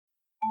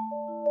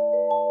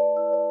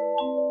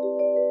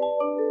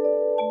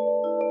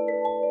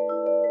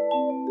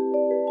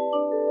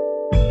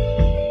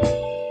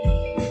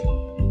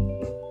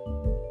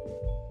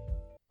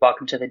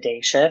welcome to The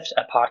Day Shift,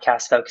 a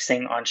podcast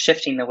focusing on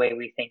shifting the way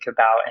we think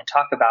about and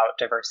talk about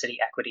diversity,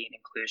 equity, and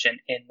inclusion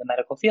in the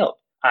medical field.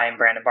 I'm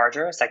Brandon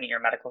Barger, a second-year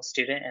medical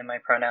student, and my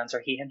pronouns are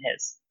he and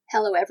his.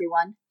 Hello,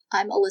 everyone.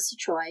 I'm Alyssa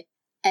Choi,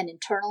 an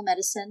internal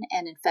medicine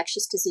and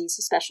infectious disease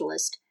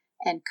specialist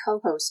and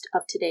co-host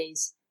of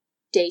today's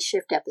Day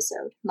Shift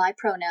episode. My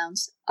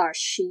pronouns are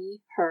she,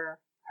 her,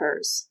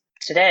 hers.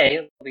 Today,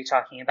 we'll be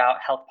talking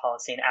about health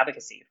policy and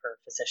advocacy for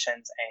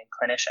physicians and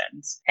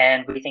clinicians.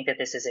 And we think that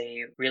this is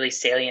a really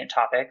salient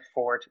topic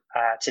for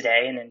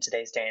today and in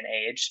today's day and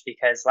age,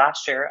 because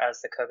last year,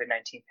 as the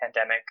COVID-19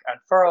 pandemic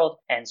unfurled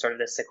and sort of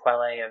the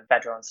sequelae of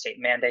federal and state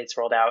mandates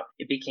rolled out,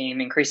 it became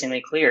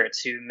increasingly clear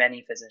to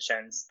many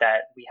physicians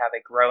that we have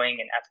a growing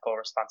and ethical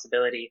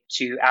responsibility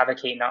to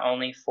advocate not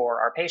only for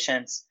our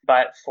patients,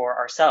 but for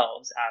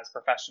ourselves as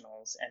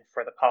professionals and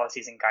for the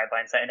policies and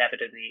guidelines that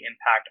inevitably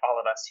impact all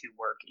of us who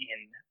work in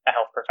a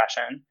health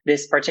profession.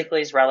 This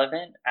particularly is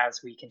relevant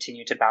as we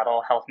continue to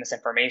battle health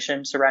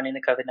misinformation surrounding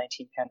the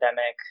COVID-19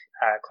 pandemic,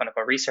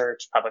 clinical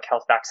research, public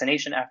health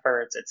vaccination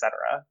efforts, etc.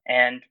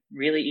 And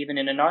really, even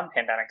in a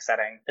non-pandemic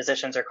setting,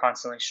 physicians are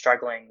constantly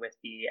struggling with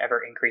the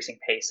ever-increasing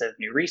pace of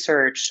new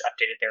research,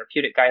 updated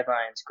therapeutic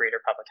guidelines, greater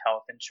public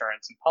health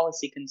insurance and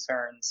policy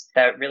concerns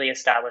that really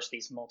establish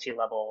these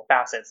multi-level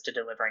facets to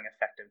delivering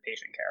effective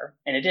patient care.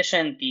 In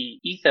addition, the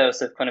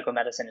ethos of clinical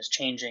medicine is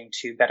changing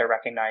to better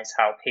recognize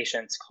how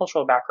patients'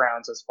 cultural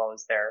backgrounds, as well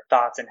as their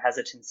thoughts and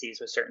hesitancies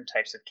with certain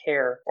types of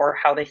care, or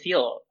how they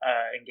feel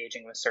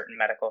engaging with certain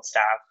medical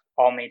staff,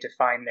 all may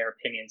define their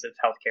opinions of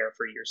healthcare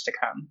for years to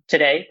come.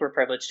 Today, we're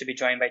privileged to be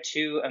joined by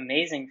two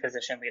amazing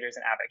physician leaders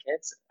and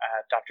advocates,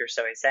 Dr.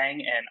 Zoe Sang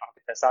and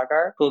Ankita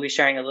Sagar, who will be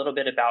sharing a little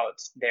bit about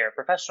their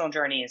professional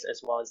journeys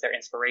as well as their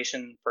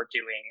inspiration for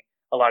doing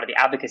a lot of the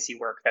advocacy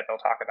work that they'll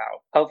talk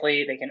about.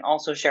 Hopefully, they can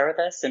also share with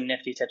us some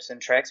nifty tips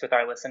and tricks with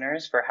our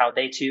listeners for how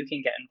they too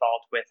can get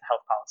involved with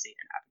health policy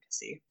and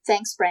advocacy.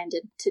 Thanks,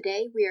 Brandon.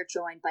 Today, we are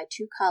joined by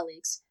two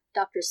colleagues,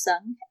 Dr.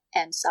 Sang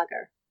and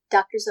Sagar.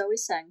 Dr. Zoe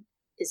Sang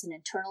is an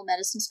internal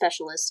medicine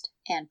specialist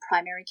and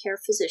primary care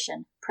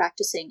physician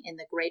practicing in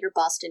the greater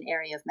Boston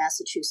area of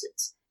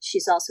Massachusetts.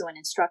 She's also an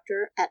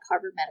instructor at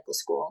Harvard Medical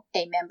School,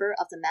 a member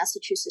of the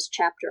Massachusetts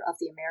chapter of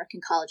the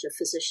American College of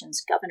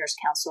Physicians Governors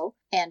Council,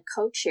 and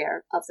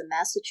co-chair of the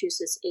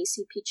Massachusetts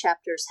ACP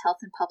chapter's Health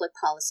and Public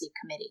Policy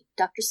Committee.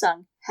 Dr.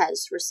 Sang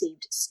has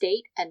received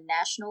state and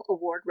national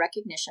award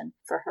recognition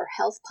for her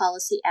health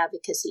policy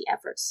advocacy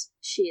efforts.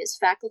 She is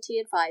faculty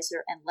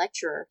advisor and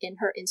lecturer in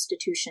her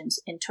institution's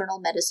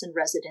internal medicine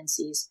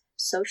residencies,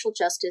 social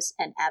justice,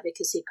 and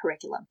advocacy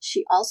curriculum.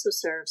 She also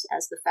serves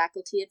as the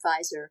faculty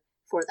advisor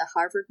for the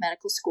Harvard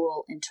Medical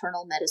School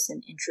Internal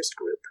Medicine Interest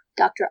Group.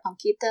 Dr.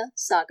 Ankita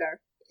Sagar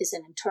is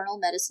an internal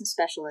medicine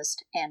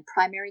specialist and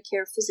primary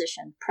care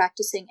physician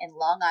practicing in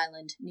Long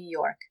Island, New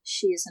York.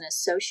 She is an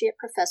associate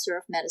professor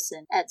of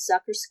medicine at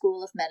Zucker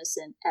School of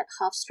Medicine at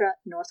Hofstra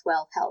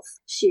Northwell Health.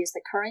 She is the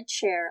current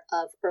chair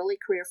of Early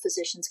Career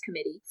Physicians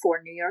Committee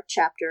for New York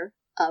chapter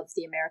of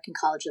the American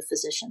College of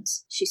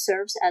Physicians. She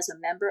serves as a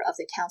member of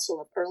the Council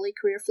of Early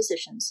Career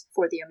Physicians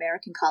for the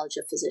American College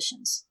of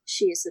Physicians.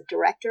 She is the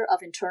director of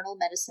internal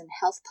medicine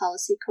health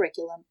policy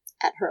curriculum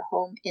at her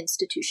home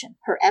institution.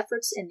 Her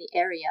efforts in the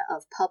area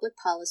of public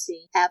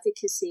policy,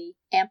 advocacy,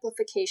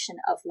 amplification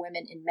of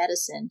women in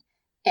medicine,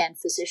 and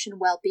physician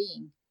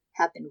well-being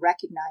have been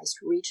recognized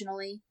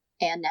regionally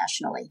and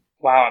nationally.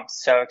 Wow, I'm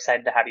so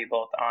excited to have you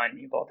both on.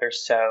 You both are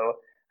so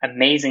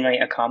amazingly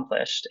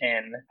accomplished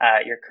in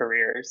your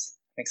careers.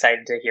 I'm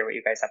excited to hear what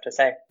you guys have to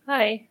say.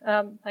 Hi,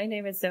 my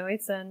name is Zoe,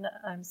 and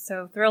I'm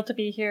so thrilled to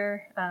be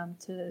here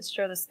to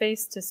share the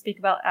space to speak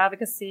about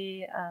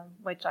advocacy,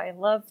 which I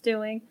love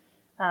doing.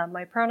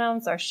 My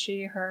pronouns are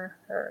she, her,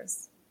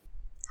 hers.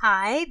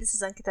 Hi, this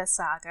is Ankita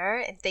Sagar,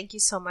 and thank you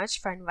so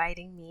much for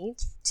inviting me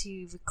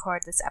to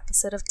record this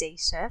episode of Day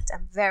Shift.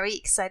 I'm very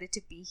excited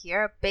to be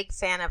here, a big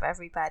fan of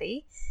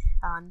everybody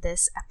on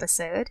this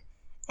episode,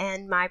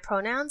 and my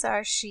pronouns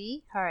are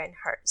she, her, and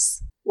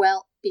hers.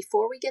 Well,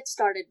 before we get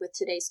started with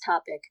today's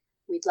topic,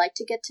 we'd like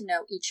to get to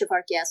know each of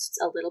our guests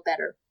a little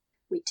better.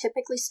 We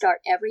typically start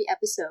every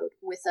episode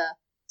with a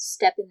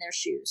step in their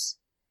shoes,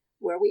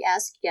 where we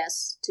ask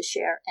guests to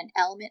share an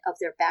element of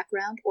their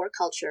background or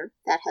culture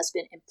that has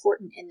been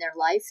important in their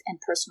life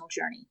and personal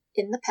journey.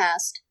 In the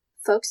past,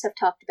 folks have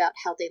talked about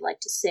how they like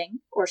to sing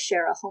or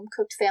share a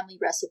home-cooked family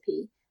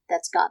recipe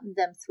that's gotten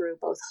them through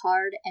both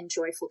hard and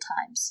joyful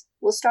times.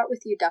 We'll start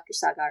with you, Dr.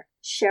 Sagar.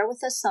 Share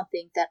with us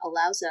something that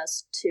allows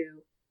us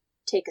to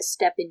take a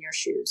step in your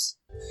shoes.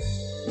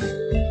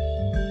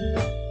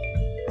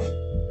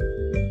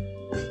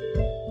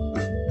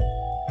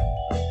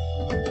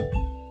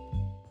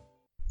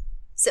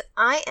 So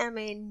I am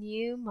a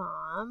new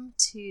mom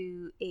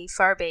to a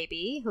fur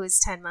baby who is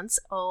 10 months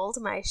old,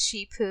 my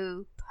Shih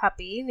Tzu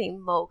puppy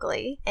named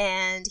Mowgli,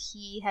 and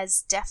he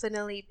has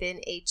definitely been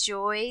a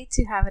joy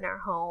to have in our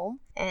home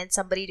and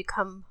somebody to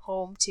come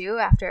home to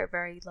after a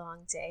very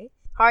long day.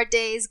 Hard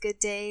days, good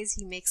days,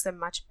 he makes them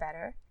much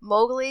better.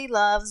 Mowgli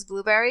loves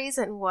blueberries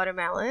and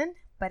watermelon,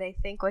 but I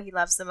think what he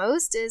loves the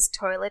most is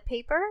toilet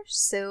paper.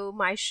 So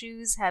my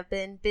shoes have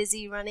been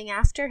busy running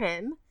after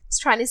him. He's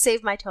trying to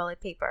save my toilet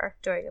paper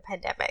during a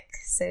pandemic.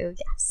 So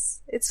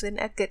yes, it's been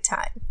a good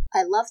time.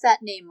 I love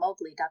that name,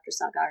 Mowgli, Dr.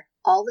 Sagar.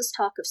 All this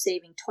talk of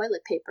saving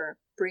toilet paper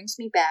brings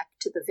me back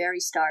to the very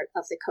start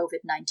of the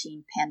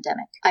COVID-19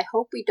 pandemic. I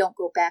hope we don't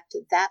go back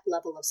to that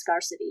level of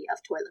scarcity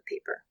of toilet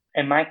paper.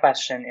 And my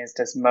question is,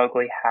 does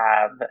Mowgli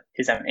have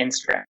his own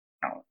Instagram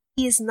account?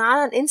 He is not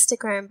on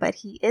Instagram, but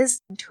he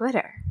is on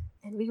Twitter.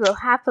 And we will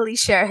happily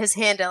share his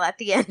handle at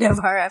the end of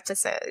our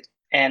episode.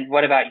 And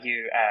what about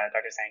you,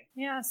 Dr. Sang?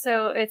 Yeah,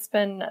 so it's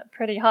been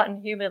pretty hot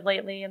and humid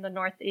lately in the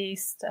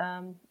Northeast.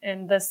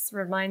 And this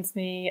reminds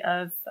me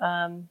of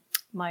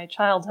my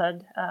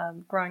childhood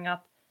growing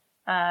up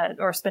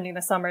or spending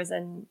the summers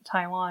in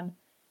Taiwan,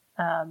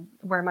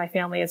 where my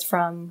family is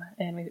from.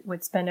 And we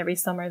would spend every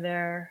summer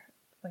there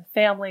with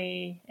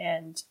family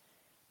and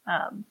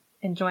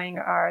enjoying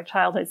our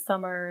childhood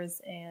summers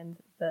and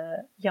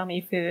the yummy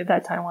food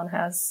that Taiwan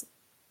has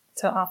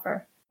to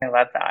offer. I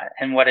love that.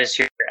 And what is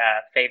your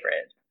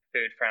favorite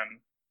food from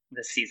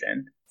this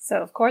season?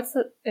 So, of course,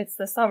 it's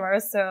the summer,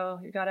 so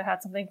you got to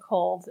have something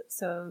cold.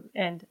 So,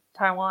 and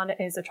Taiwan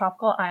is a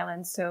tropical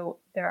island, so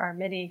there are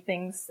many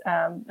things,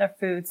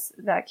 foods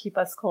that keep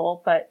us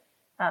cool, but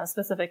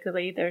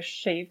specifically there's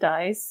shaved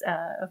ice,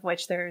 of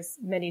which there's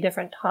many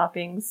different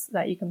toppings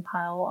that you can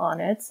pile on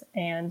it,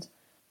 and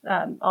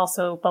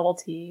also bubble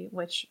tea,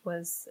 which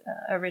was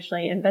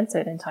originally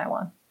invented in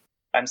Taiwan.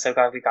 I'm so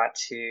glad we got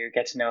to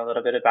get to know a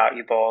little bit about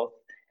you both.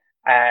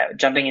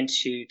 Jumping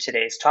into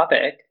today's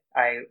topic,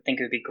 I think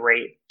it would be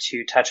great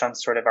to touch on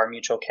sort of our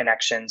mutual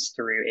connections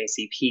through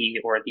ACP,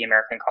 or the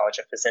American College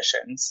of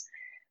Physicians.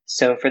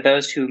 So for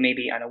those who may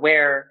be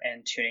unaware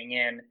and tuning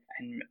in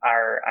and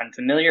are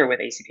unfamiliar with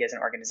ACP as an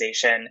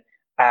organization,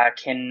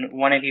 can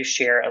one of you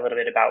share a little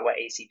bit about what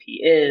ACP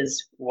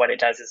is, what it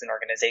does as an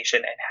organization,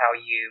 and how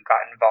you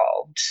got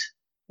involved?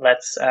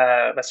 Let's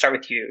start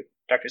with you,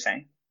 Dr.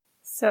 Sang.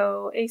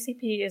 So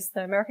ACP is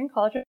the American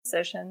College of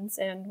Physicians,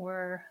 and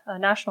we're a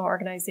national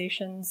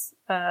organization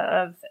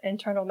of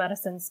internal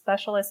medicine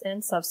specialists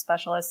and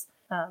subspecialists.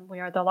 We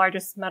are the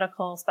largest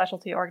medical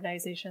specialty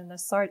organization,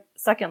 the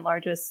second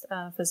largest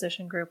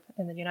physician group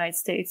in the United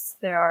States.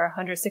 There are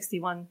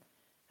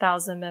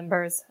 161,000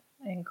 members,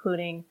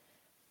 including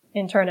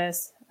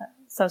internists,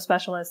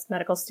 subspecialists,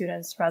 medical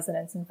students,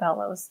 residents, and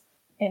fellows.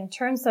 In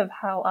terms of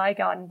how I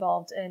got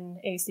involved in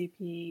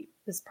ACP,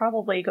 this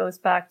probably goes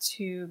back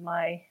to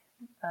my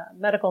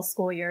medical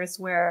school years,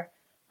 where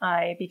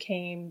I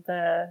became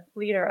the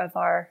leader of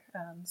our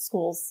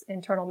school's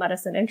internal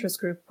medicine interest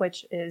group,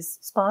 which is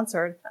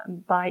sponsored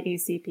by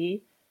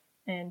ACP.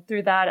 And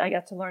through that, I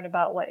got to learn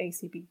about what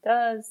ACP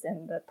does,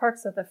 and the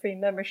perks of the free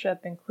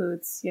membership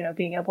includes,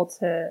 being able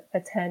to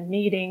attend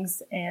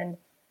meetings. And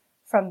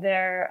from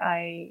there,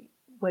 I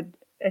would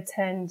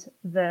attend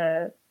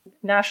the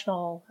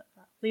National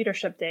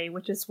Leadership Day,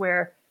 which is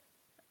where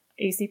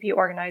ACP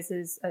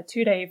organizes a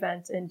 2-day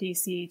event in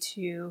DC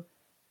to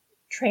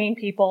train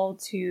people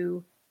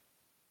to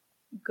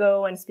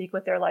go and speak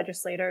with their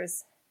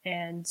legislators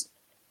and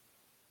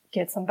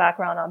get some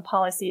background on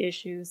policy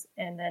issues,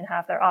 and then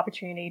have their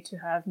opportunity to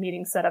have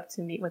meetings set up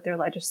to meet with their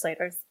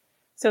legislators.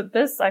 So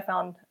this I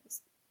found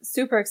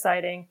super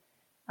exciting,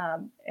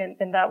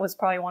 and that was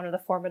probably one of the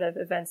formative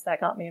events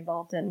that got me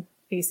involved in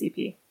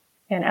ACP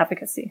and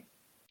advocacy.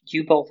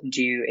 You both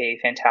do a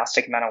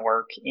fantastic amount of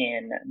work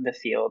in the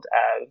field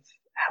of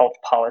health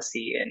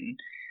policy and,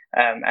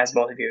 as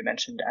both of you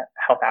mentioned,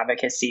 health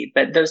advocacy,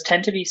 but those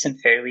tend to be some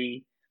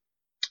fairly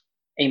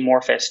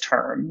amorphous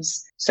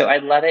terms. So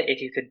I'd love it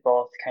if you could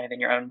both kind of in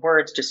your own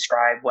words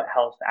describe what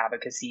health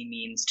advocacy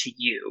means to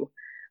you.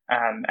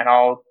 And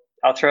I'll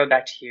throw it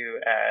back to you,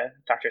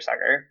 Dr.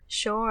 Sagar.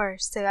 Sure.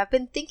 So I've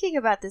been thinking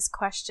about this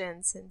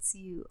question since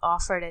you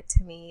offered it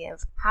to me,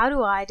 of how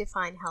do I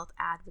define health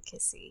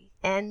advocacy?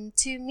 And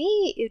to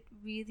me, it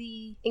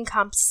really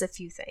encompasses a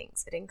few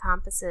things. It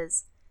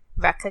encompasses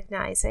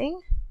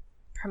recognizing,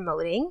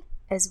 promoting,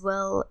 as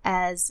well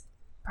as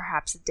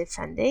perhaps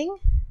defending,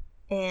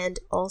 and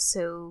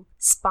also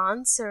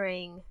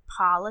sponsoring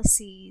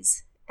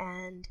policies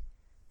and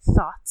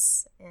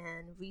thoughts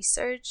and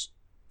research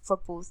for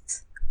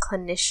both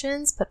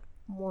clinicians, but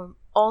more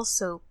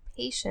also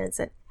patients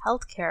and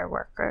healthcare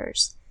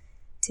workers,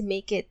 to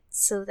make it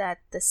so that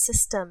the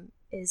system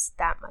is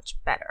that much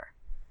better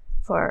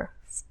for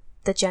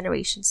the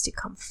generations to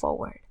come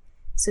forward.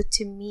 So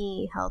to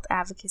me, health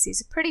advocacy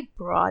is a pretty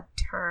broad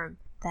term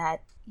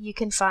that you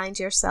can find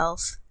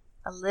yourself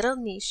a little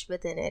niche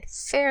within it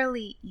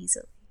fairly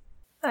easily.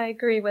 I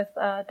agree with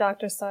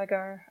Dr.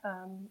 Sagar.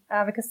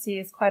 Advocacy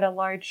is quite a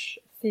large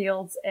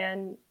field,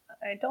 and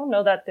I don't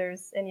know that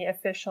there's any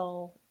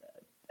official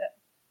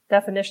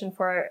definition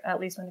for it, at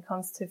least when it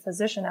comes to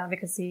physician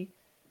advocacy.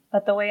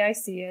 But the way I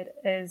see it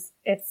is,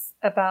 it's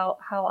about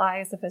how I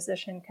as a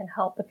physician can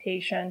help the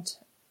patient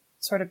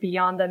sort of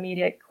beyond the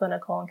immediate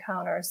clinical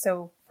encounter.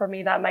 So for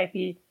me, that might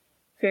be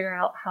figure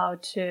out how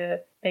to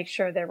make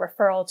sure their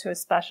referral to a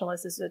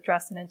specialist is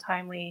addressed in a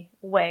timely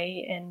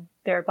way and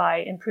thereby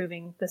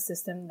improving the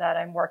system that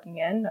I'm working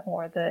in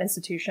or the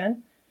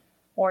institution,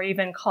 or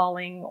even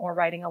calling or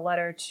writing a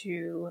letter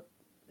to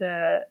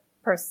the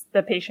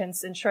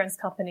patient's insurance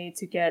company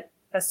to get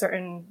a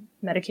certain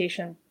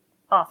medication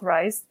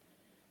authorized.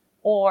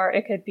 Or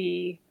it could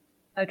be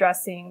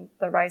addressing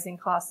the rising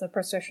costs of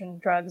prescription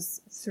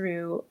drugs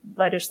through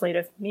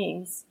legislative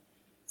means.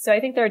 So I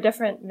think there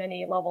are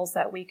many levels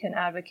that we can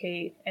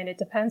advocate, and it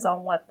depends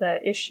on what the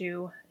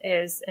issue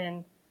is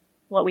and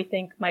what we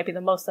think might be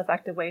the most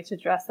effective way to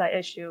address that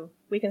issue.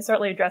 We can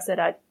certainly address it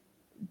at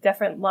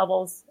different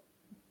levels,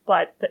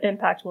 but the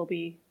impact will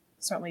be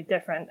certainly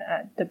different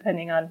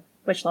depending on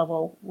which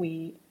level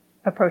we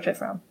approach it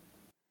from.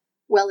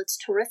 Well, it's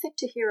terrific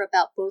to hear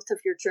about both of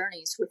your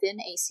journeys within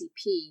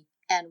ACP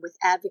and with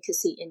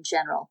advocacy in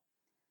general.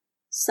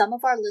 Some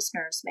of our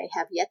listeners may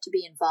have yet to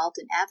be involved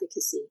in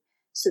advocacy,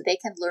 so they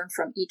can learn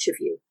from each of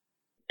you.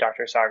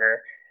 Dr.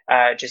 Sagar,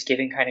 just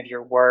given kind of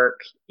your work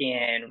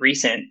in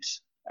recent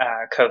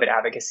COVID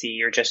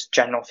advocacy or just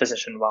general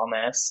physician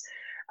wellness,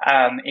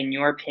 in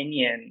your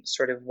opinion,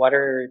 sort of what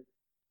are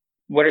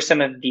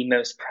some of the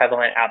most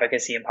prevalent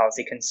advocacy and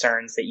policy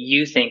concerns that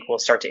you think will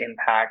start to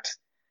impact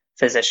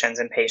physicians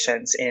and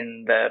patients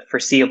in the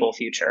foreseeable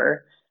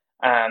future?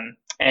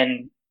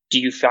 And do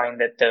you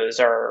find that those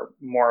are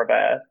more of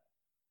a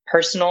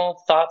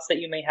personal thoughts that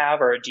you may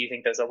have, or do you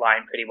think those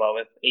align pretty well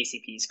with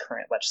ACP's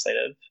current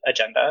legislative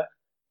agenda?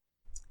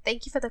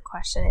 Thank you for the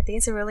question. I think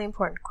it's a really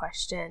important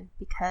question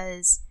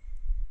because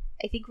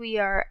I think we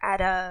are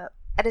at a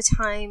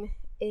time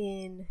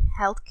in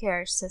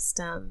healthcare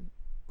system,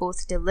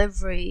 both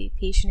delivery,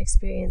 patient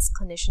experience,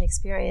 clinician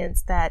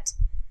experience, that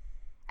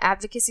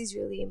advocacy is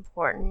really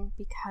important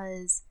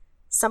because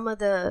some of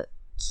the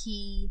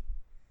key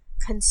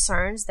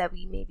concerns that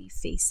we may be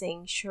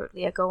facing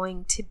shortly are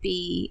going to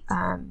be,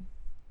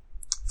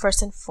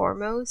 first and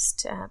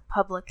foremost,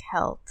 public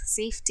health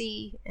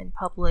safety and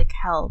public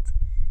health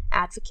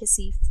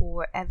advocacy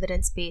for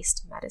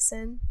evidence-based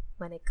medicine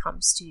when it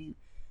comes to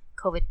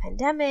COVID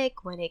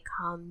pandemic, when it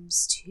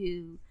comes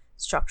to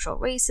structural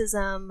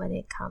racism, when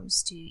it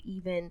comes to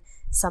even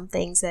some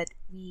things that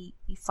we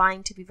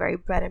find to be very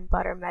bread and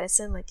butter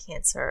medicine, like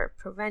cancer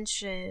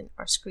prevention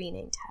or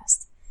screening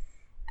tests.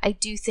 I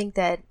do think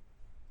that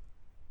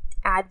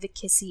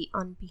advocacy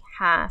on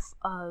behalf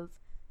of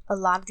a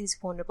lot of these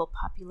vulnerable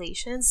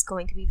populations is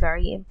going to be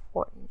very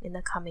important in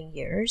the coming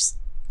years.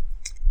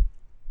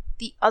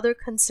 The other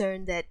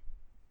concern that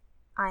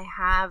I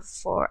have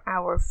for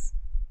our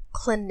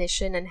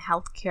clinician and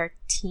healthcare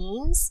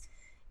teams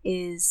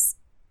is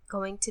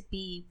going to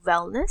be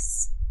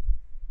wellness.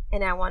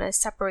 And I want to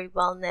separate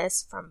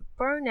wellness from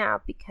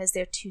burnout because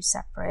they're two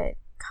separate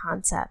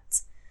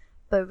concepts.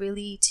 But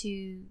really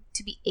to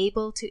be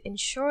able to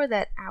ensure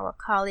that our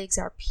colleagues,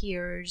 our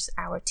peers,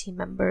 our team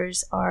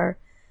members are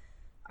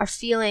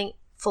feeling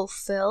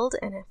fulfilled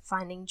and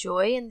finding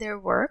joy in their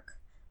work,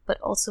 but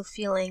also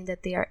feeling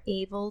that they are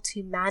able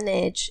to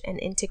manage and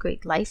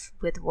integrate life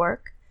with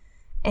work,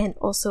 and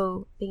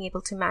also being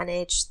able to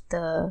manage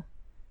the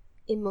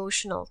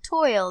emotional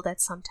toil that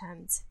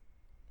sometimes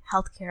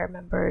healthcare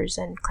members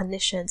and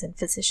clinicians and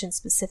physicians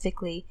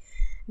specifically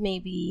may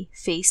be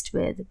faced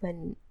with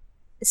when,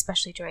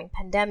 especially during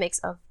pandemics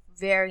of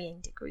varying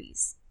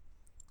degrees.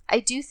 I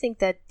do think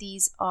that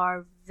these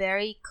are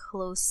very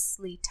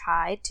closely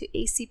tied to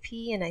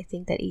ACP, and I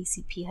think that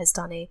ACP has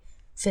done a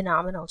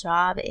phenomenal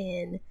job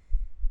in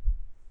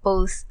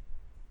both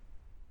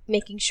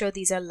making sure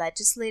these are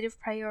legislative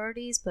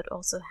priorities, but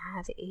also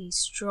have a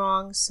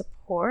strong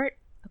support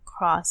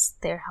across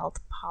their health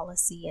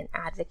policy and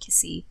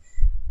advocacy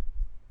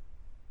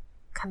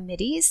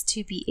committees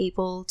to be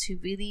able to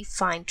really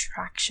find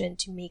traction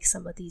to make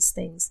some of these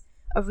things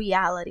a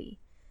reality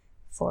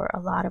for a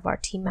lot of our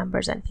team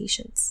members and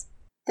patients.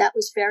 That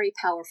was very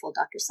powerful,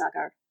 Dr.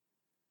 Sagar.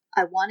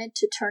 I wanted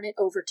to turn it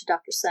over to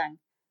Dr. Sung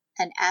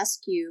and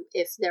ask you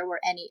if there were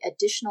any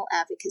additional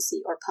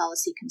advocacy or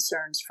policy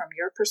concerns from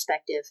your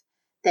perspective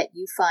that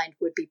you find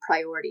would be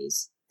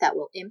priorities that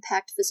will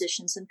impact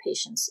physicians and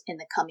patients in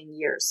the coming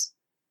years.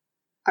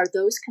 Are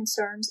those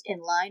concerns in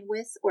line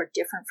with or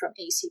different from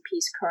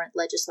ACP's current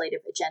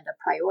legislative agenda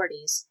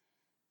priorities?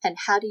 And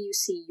how do you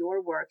see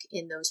your work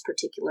in those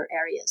particular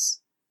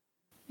areas?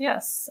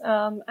 Yes,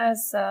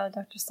 as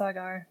Dr.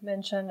 Sagar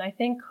mentioned, I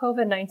think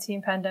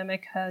COVID-19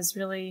 pandemic has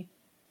really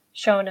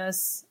shown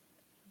us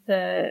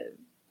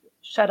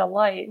shed a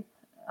light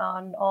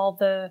on all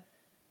the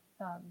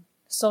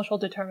social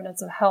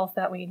determinants of health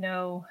that we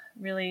know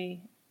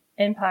really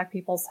impact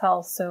people's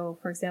health. So,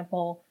 for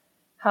example,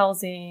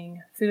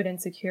 housing, food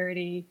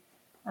insecurity,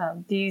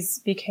 these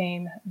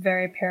became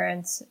very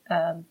apparent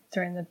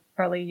during the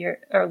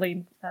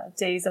early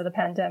days of the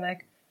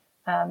pandemic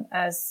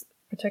as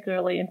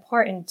particularly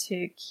important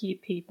to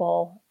keep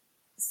people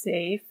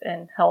safe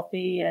and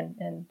healthy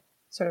and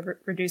sort of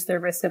reduce their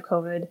risk of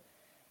COVID.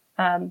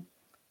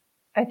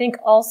 I think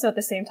also at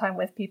the same time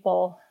with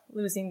people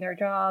losing their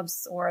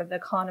jobs or the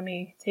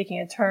economy taking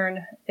a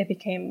turn, it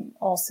became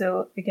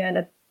also,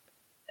 again,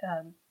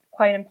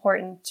 quite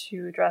important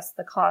to address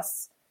the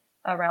costs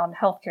around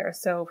healthcare.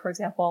 So, for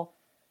example,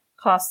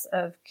 costs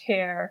of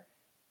care,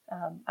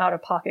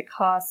 out-of-pocket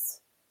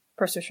costs,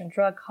 prescription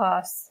drug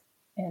costs,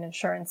 and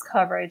insurance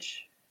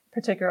coverage,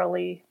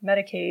 particularly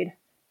Medicaid,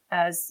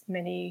 as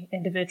many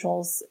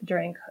individuals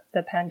during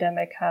the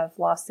pandemic have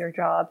lost their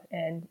job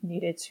and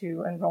needed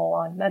to enroll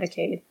on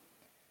Medicaid.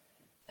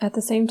 At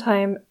the same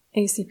time,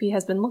 ACP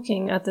has been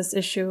looking at this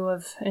issue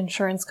of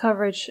insurance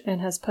coverage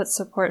and has put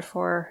support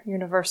for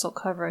universal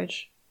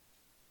coverage.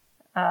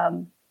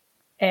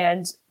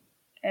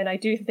 And I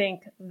do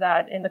think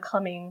that in the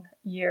coming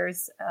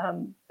years,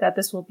 that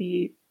this will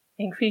be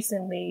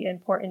increasingly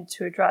important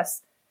to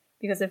address,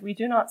 because if we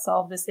do not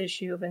solve this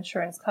issue of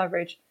insurance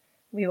coverage,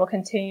 we will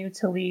continue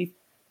to leave,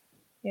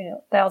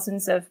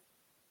 thousands of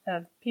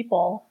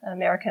people,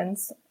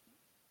 Americans,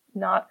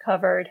 not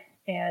covered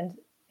and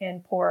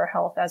in poorer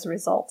health as a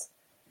result.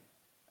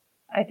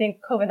 I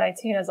think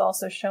COVID-19 has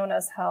also shown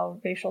us how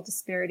racial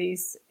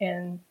disparities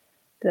in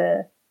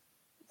the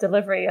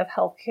delivery of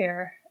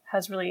healthcare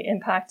has really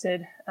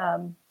impacted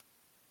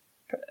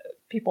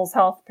people's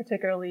health,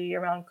 particularly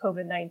around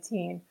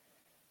COVID-19,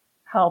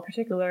 how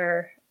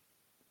particular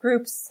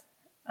groups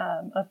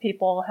of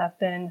people have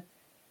been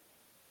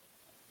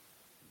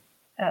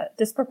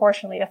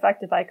disproportionately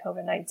affected by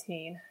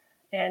COVID-19.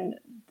 And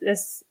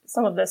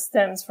some of this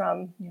stems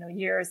from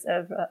years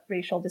of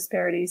racial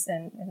disparities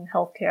in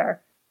healthcare.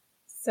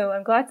 So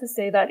I'm glad to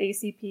say that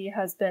ACP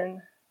has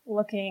been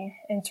looking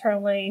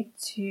internally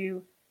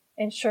to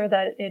ensure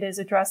that it is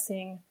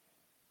addressing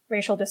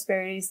racial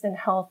disparities in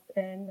health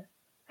and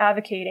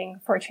advocating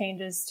for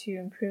changes to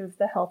improve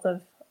the health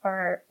of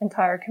our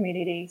entire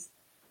communities.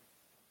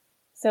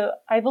 So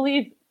I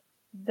believe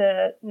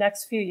the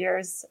next few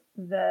years,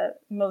 the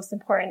most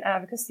important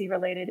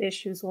advocacy-related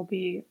issues will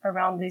be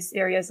around these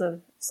areas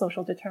of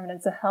social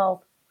determinants of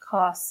health,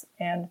 costs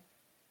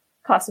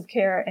of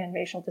care, and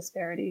racial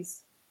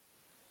disparities.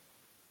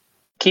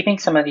 Keeping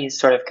some of these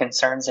sort of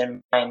concerns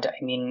in mind,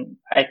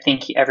 I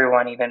think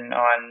everyone, even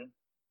on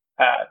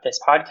this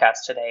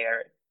podcast today,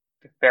 are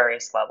at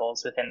various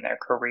levels within their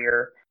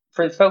career.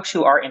 For the folks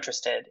who are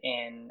interested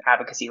in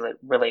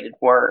advocacy-related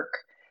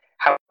work,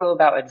 how do you go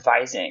about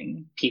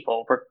advising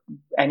people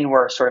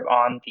anywhere sort of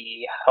on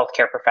the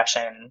healthcare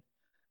profession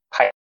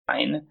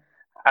pipeline,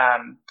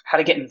 how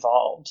to get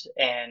involved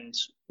and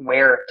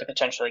where to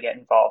potentially get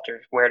involved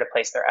or where to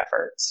place their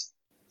efforts?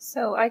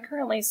 So I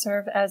currently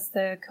serve as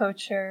the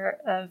co-chair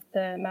of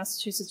the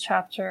Massachusetts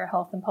Chapter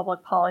Health and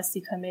Public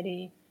Policy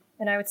Committee,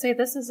 and I would say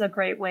this is a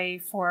great way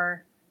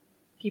for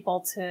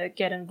people to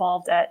get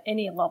involved at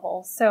any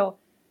level. So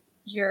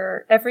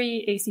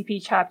every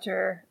ACP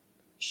chapter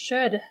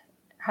should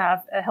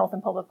have a health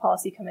and public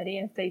policy committee,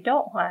 and if they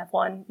don't have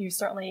one, you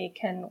certainly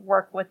can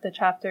work with the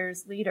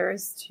chapter's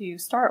leaders to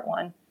start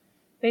one.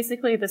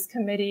 Basically, this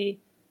committee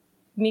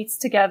meets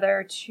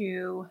together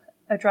to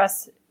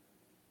address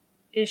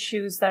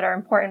issues that are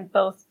important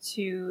both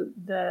to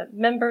the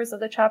members of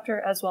the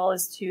chapter as well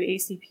as to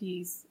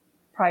ACP's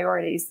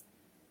priorities.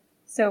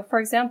 So, for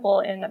example,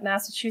 in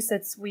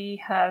Massachusetts,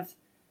 we have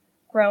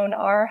grown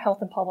our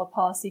health and public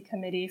policy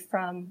committee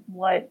from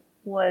what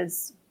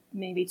was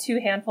maybe 2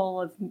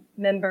 handful of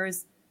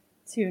members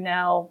to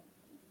now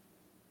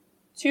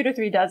 2 to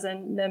 3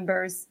 dozen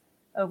members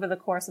over the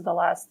course of the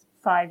last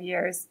 5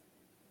 years.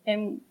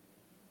 And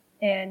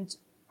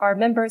our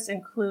members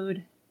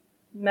include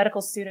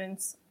medical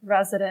students,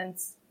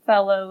 residents,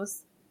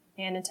 fellows,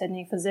 and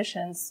attending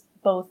physicians,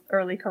 both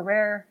early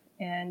career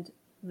and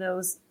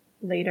those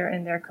later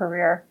in their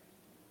career.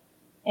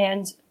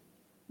 And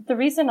the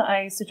reason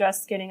I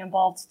suggest getting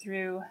involved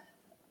through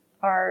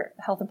our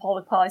Health and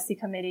Public Policy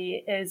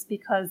Committee is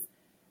because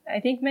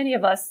I think many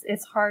of us,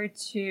 it's hard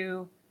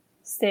to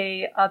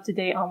stay up to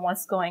date on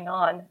what's going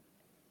on.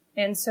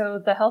 And so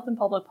the Health and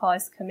Public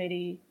Policy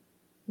Committee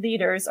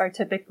leaders are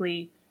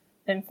typically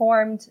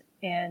informed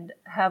and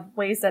have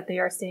ways that they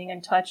are staying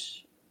in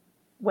touch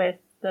with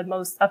the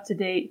most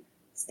up-to-date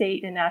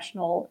state and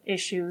national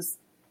issues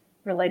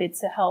related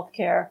to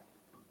healthcare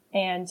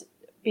and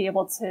be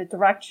able to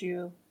direct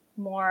you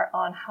more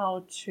on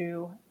how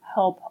to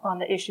help on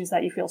the issues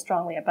that you feel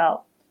strongly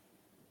about.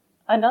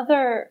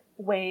 Another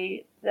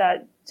way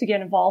to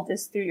get involved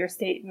is through your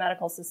state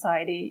medical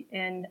society.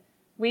 And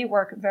we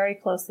work very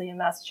closely in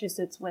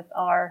Massachusetts with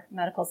our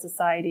medical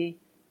society.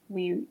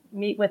 We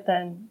meet with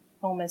them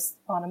almost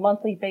on a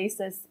monthly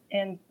basis,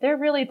 and they're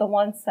really the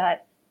ones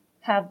that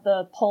have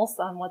the pulse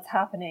on what's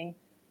happening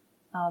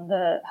on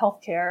the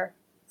healthcare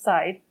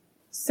side.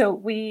 So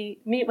we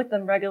meet with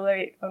them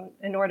regularly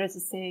in order to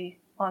stay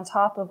on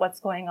top of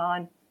what's going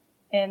on,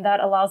 and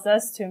that allows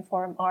us to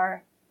inform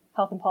our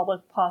Health and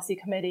Public Policy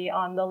Committee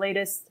on the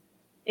latest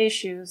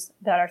issues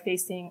that are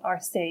facing our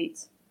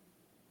state.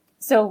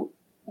 So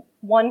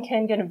one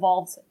can get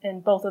involved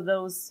in both of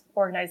those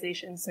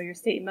organizations, so your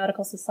state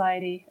medical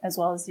society as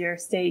well as your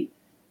state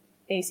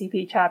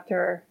ACP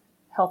chapter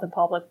Health and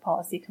Public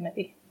Policy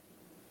Committee.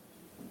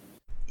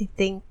 I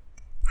think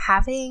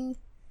having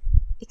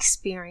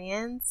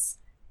experience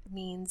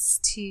means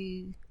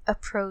to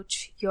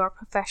approach your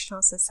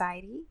professional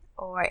society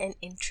or an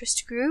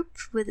interest group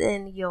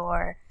within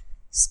your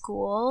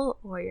school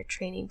or your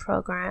training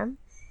program,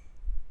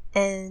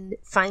 and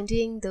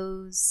finding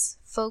those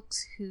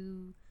folks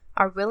who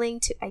are willing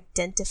to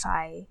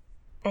identify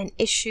an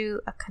issue,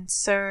 a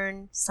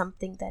concern,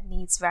 something that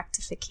needs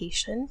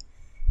rectification,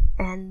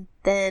 and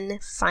then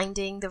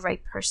finding the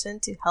right person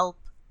to help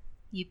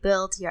you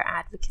build your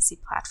advocacy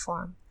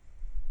platform.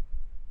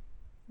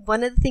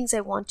 One of the things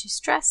I want to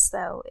stress,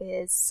 though,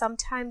 is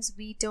sometimes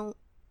we don't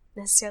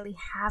necessarily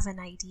have an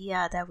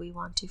idea that we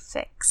want to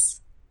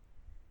fix.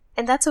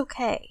 And that's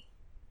okay.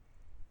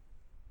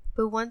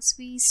 But once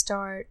we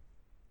start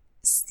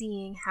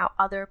seeing how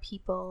other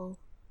people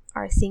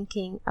are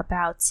thinking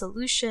about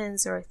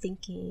solutions or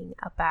thinking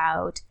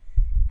about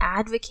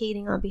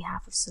advocating on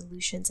behalf of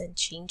solutions and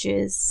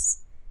changes,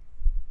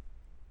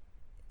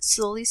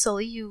 slowly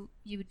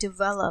you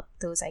develop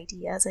those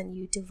ideas and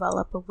you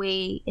develop a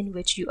way in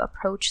which you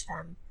approach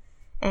them,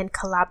 and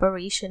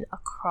collaboration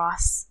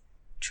across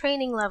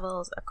training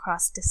levels,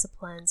 across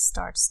disciplines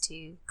starts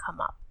to come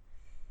up.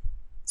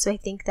 So I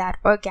think that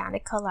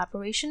organic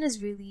collaboration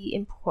is really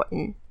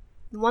important.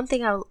 One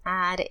thing I will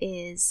add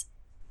is,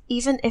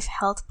 even if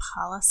health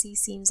policy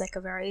seems like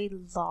a very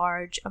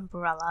large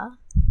umbrella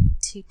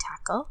to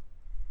tackle,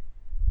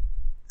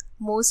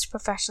 most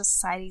professional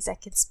societies, I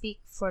can speak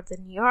for the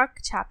New York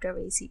chapter of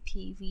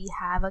ACP, we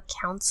have a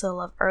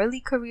council of early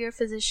career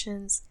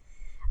physicians.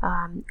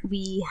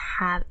 We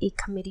have a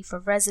committee for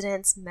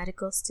residents,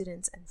 medical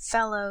students, and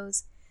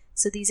fellows.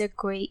 So these are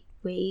great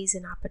ways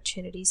and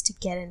opportunities to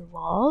get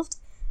involved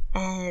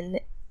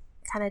and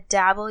kind of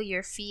dabble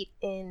your feet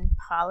in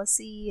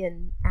policy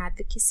and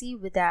advocacy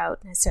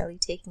without necessarily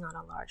taking on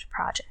a large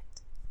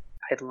project.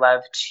 I'd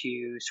love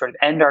to sort of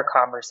end our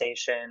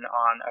conversation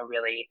on a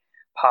really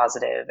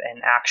positive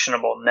and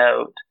actionable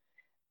note.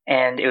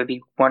 And it would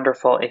be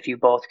wonderful if you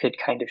both could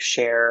kind of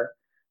share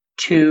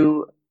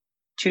two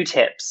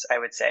tips, I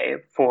would say,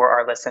 for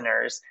our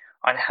listeners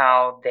on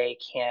how they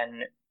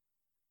can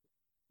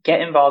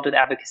get involved with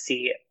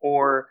advocacy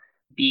or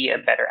be a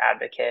better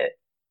advocate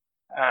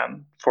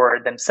for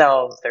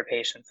themselves, their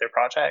patients, their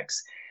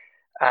projects.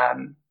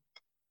 And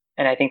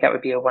I think that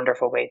would be a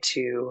wonderful way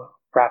to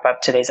wrap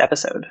up today's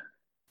episode.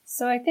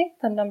 So I think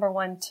the number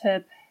one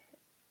tip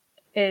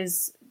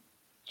is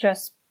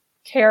just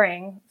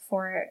caring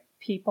for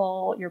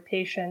people, your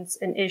patients,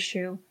 an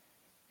issue,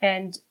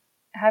 and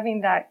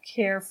having that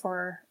care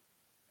for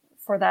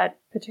that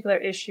particular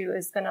issue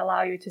is going to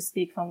allow you to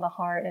speak from the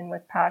heart and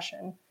with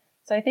passion.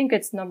 So I think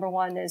it's number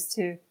one is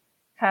to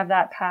have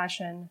that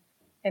passion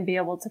and be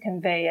able to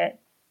convey it,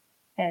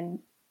 and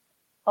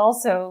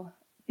also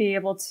be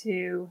able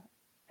to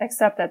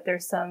accept that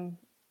there's some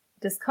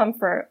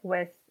discomfort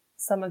with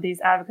some of these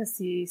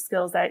advocacy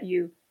skills that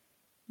you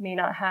may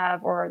not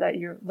have or that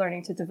you're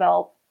learning to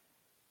develop.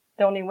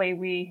 The only way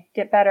we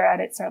get better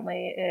at it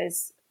certainly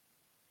is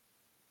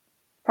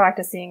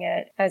practicing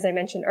it. As I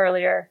mentioned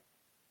earlier,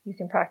 you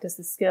can practice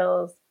the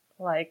skills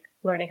like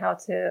learning how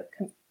to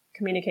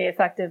communicate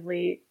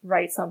effectively,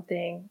 write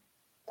something,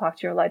 talk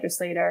to your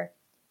legislator.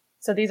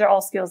 So these are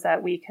all skills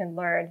that we can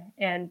learn,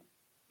 and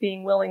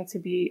being willing to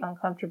be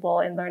uncomfortable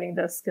and learning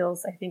those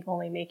skills, I think,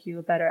 only make you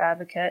a better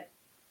advocate.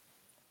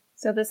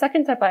 So the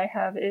second tip I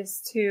have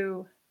is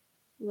to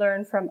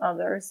learn from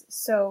others.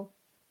 So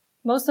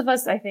most of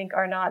us, I think,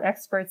 are not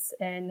experts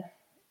in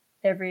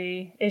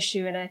every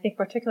issue, and I think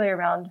particularly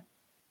around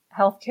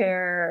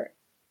healthcare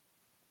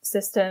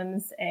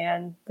systems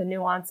and the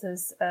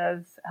nuances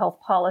of health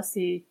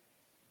policy,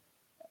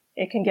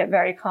 it can get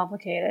very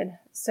complicated.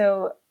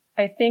 So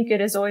I think it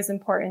is always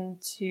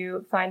important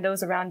to find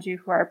those around you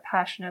who are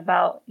passionate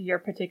about your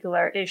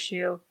particular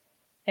issue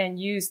and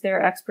use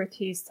their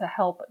expertise to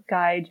help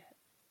guide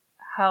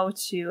how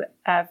to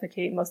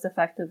advocate most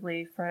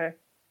effectively for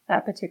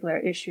that particular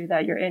issue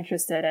that you're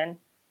interested in.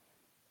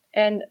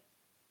 And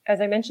as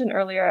I mentioned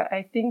earlier,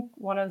 I think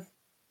one of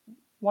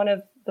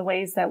the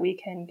ways that we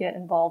can get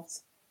involved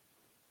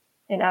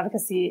in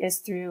advocacy is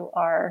through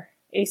our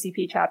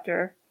ACP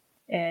chapter,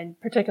 in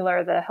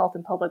particular the Health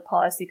and Public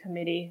Policy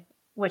Committee,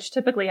 which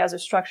typically has a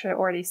structure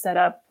already set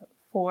up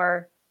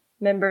for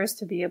members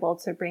to be able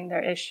to bring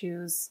their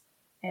issues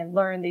and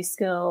learn these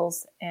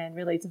skills and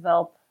really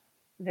develop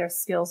their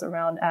skills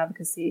around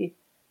advocacy.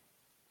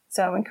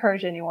 So I would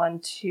encourage anyone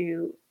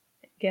to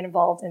get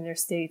involved in their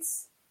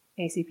state's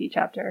ACP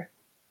chapter.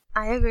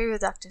 I agree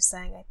with Dr.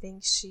 Sang. I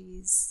think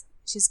she's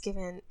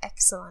given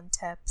excellent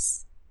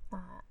tips.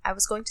 I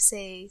was going to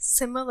say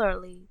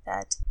similarly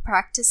that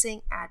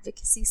practicing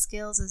advocacy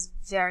skills is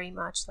very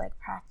much like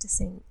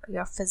practicing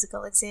your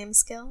physical exam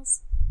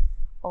skills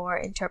or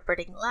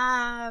interpreting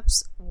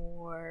labs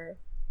or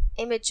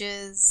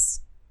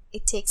images.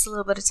 It takes a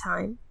little bit of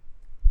time,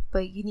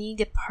 but you need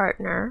a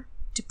partner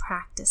to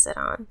practice it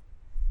on,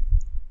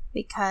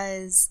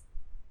 because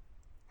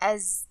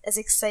as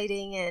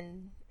exciting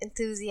and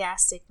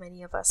enthusiastic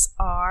many of us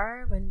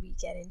are when we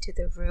get into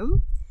the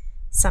room,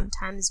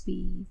 sometimes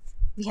we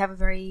have a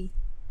very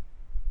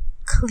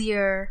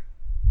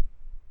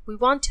we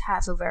want to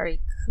have a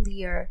very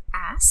clear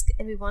ask,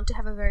 and we want to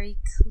have a very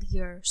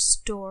clear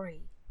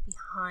story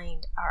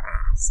behind our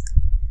ask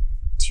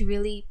to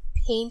really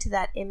paint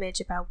that image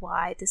about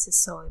why this is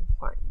so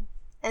important.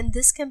 And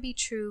this can be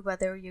true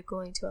whether you're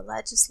going to a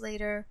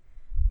legislator,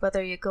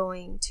 whether you're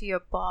going to your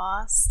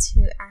boss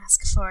to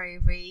ask for a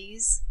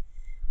raise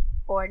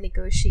or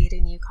negotiate a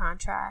new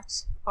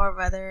contract, or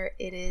whether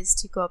it is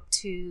to go up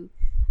to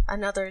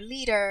another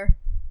leader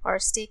or a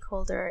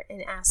stakeholder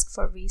and ask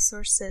for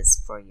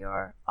resources for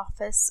your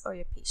office or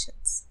your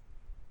patients.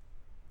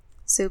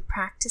 So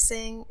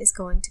practicing is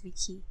going to be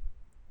key.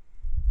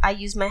 I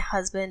use my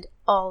husband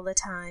all the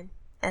time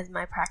as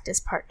my practice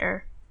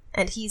partner,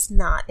 and he's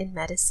not in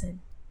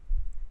medicine.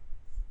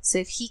 So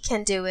if he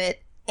can do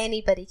it,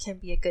 anybody can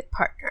be a good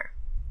partner.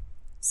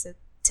 So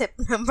tip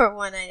number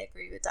 1, I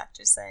agree with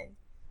Dr. Singh.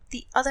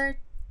 The other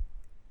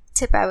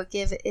tip I would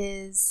give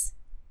is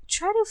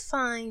try to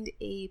find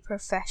a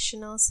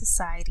professional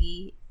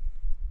society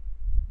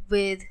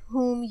with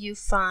whom you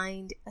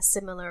find a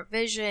similar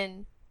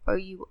vision or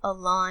you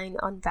align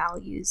on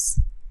values.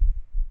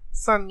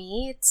 For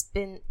me, it's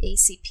been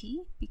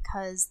ACP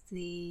because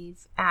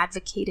they've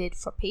advocated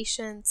for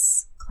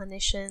patients,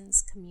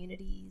 clinicians,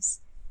 communities,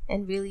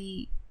 and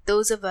really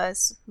those of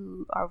us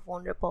who are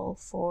vulnerable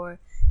for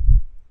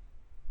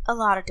a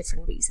lot of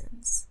different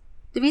reasons.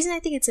 The reason I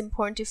think it's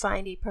important to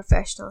find a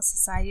professional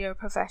society or a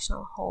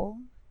professional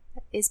home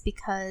is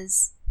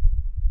because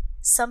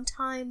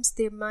sometimes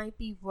there might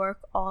be work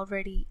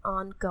already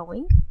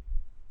ongoing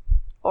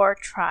or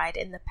tried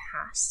in the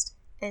past,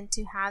 and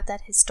to have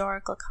that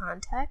historical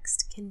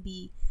context can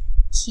be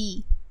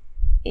key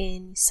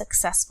in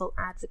successful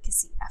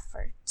advocacy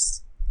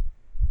efforts.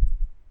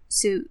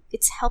 So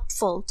it's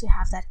helpful to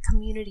have that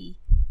community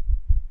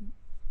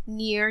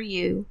near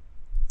you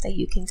that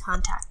you can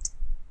contact.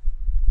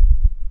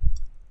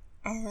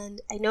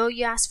 And I know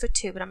you asked for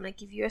 2, but I'm going to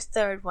give you a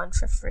third one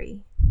for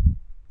free.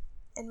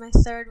 And my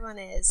third one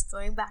is,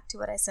 going back to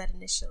what I said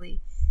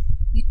initially,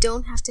 you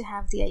don't have to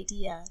have the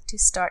idea to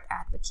start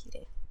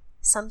advocating.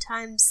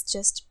 Sometimes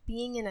just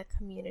being in a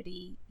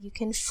community, you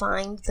can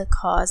find the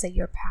cause that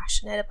you're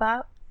passionate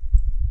about,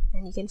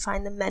 and you can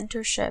find the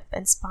mentorship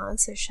and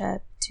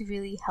sponsorship to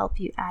really help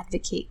you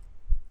advocate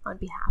on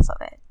behalf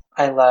of it.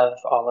 I love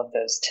all of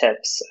those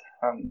tips.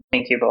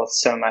 Thank you both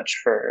so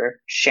much for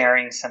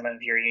sharing some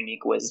of your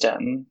unique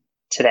wisdom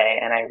today.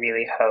 And I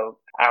really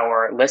hope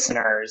our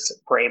listeners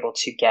were able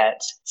to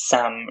get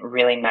some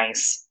really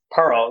nice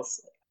pearls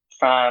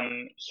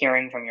from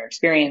hearing from your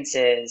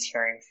experiences,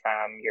 hearing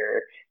from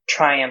your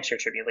triumphs, your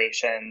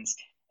tribulations,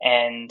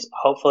 and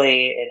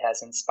hopefully it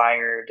has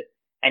inspired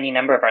any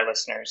number of our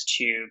listeners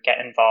to get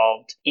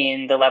involved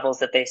in the levels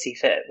that they see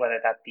fit,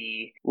 whether that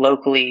be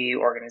locally,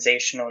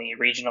 organizationally,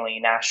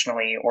 regionally,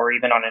 nationally, or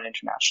even on an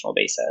international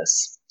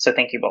basis. So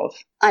thank you both.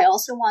 I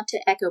also want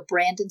to echo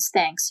Brandon's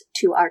thanks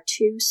to our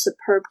 2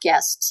 superb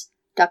guests,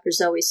 Dr.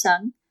 Zoe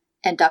Sung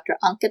and Dr.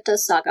 Ankita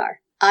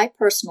Sagar. I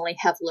personally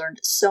have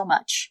learned so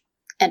much,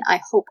 and I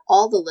hope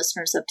all the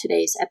listeners of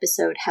today's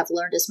episode have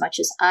learned as much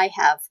as I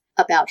have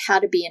about how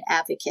to be an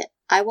advocate.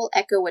 I will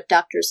echo what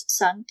Drs.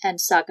 Sung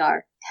and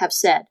Sagar have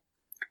said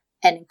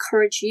and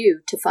encourage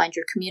you to find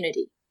your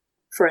community.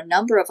 For a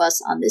number of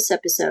us on this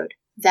episode,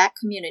 that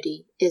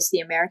community is the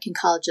American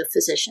College of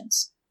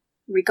Physicians.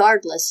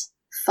 Regardless,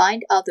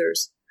 find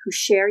others who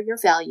share your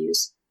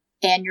values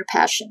and your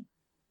passion.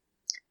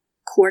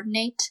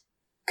 Coordinate,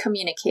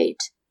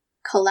 communicate,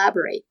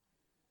 collaborate,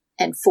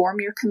 and form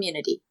your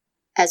community.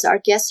 As our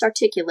guests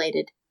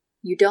articulated,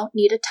 you don't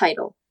need a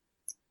title.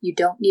 You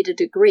don't need a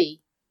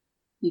degree.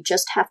 You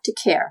just have to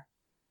care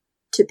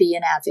to be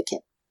an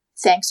advocate.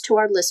 Thanks to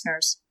our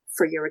listeners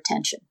for your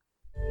attention.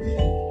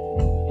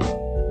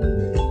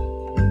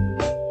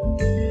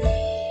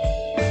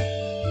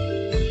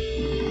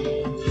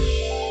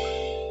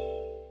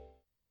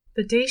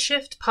 The Day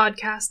Shift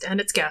podcast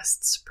and its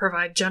guests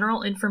provide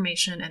general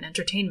information and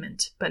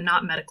entertainment, but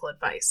not medical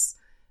advice.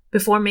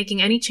 Before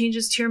making any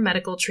changes to your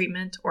medical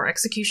treatment or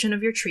execution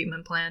of your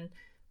treatment plan,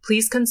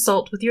 please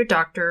consult with your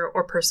doctor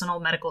or personal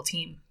medical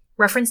team.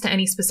 Reference to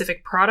any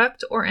specific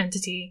product or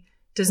entity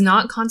does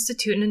not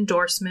constitute an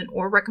endorsement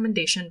or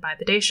recommendation by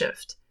the Day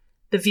Shift.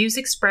 The views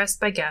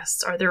expressed by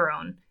guests are their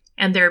own,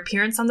 and their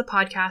appearance on the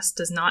podcast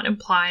does not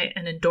imply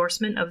an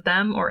endorsement of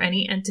them or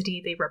any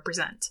entity they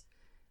represent.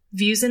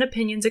 Views and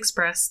opinions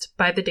expressed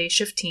by the Day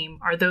Shift team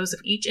are those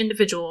of each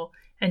individual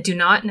and do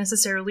not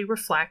necessarily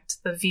reflect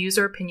the views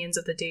or opinions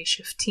of the Day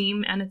Shift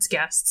team and its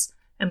guests,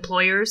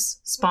 employers,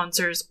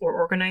 sponsors, or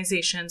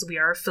organizations we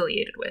are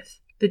affiliated with.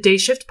 The Day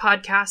Shift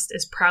podcast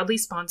is proudly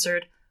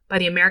sponsored by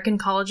the American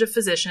College of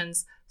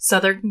Physicians,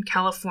 Southern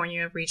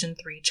California Region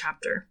 3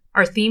 chapter.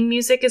 Our theme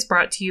music is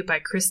brought to you by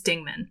Chris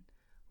Dingman.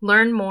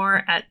 Learn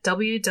more at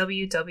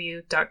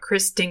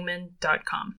www.chrisdingman.com.